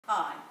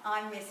Hi,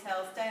 I'm Miss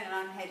Hurlstone and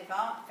I'm Head of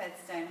Art at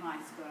Featherstone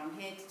High School. I'm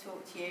here to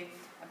talk to you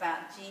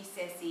about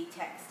GCSE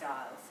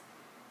Textiles.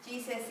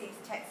 GCSE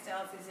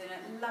Textiles is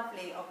a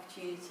lovely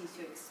opportunity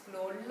to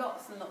explore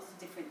lots and lots of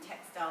different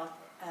textile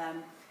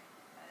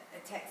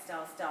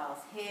styles.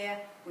 Here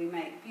we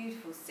make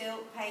beautiful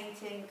silk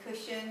painting,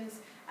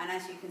 cushions, and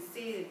as you can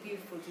see the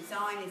beautiful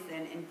design is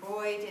then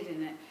embroidered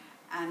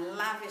and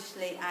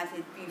lavishly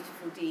added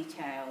beautiful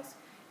details.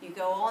 You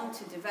go on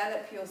to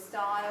develop your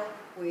style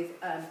with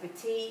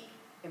batik,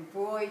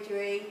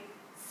 embroidery,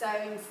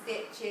 sewing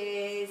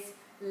stitches,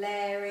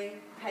 layering,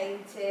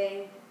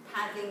 painting,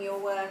 padding your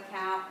work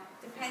out,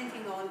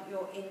 depending on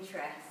your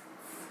interests.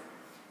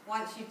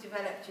 Once you've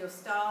developed your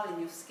style and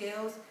your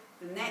skills,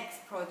 the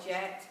next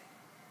project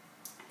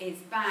is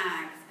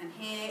bags, and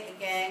here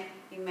again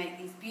you make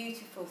these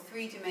beautiful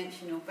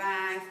three-dimensional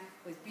bags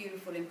with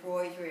beautiful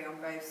embroidery on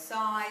both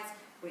sides,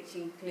 which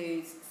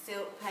includes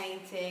silk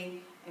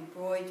painting,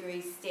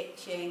 embroidery,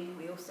 stitching.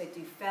 We also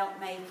do felt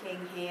making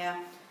here.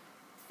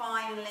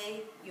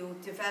 Finally, you'll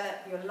develop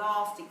your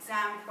last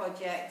exam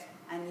project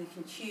and you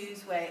can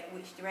choose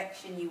which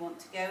direction you want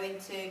to go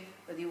into,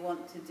 whether you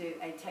want to do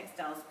a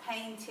textiles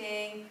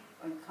painting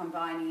or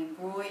combining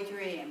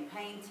embroidery and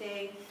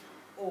painting,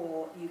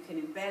 or you can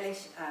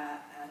embellish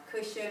a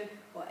cushion,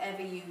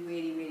 whatever you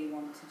really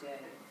want to do.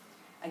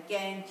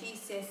 Again,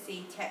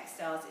 GCSE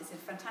Textiles is a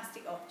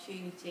fantastic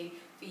opportunity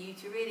for you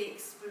to really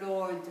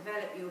explore and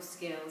develop your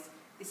skills.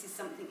 This is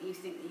something you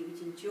think that you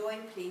would enjoy,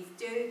 please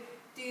do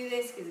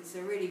this because it's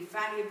a really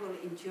valuable,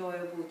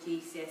 enjoyable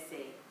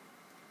GCSE.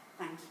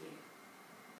 Thank you.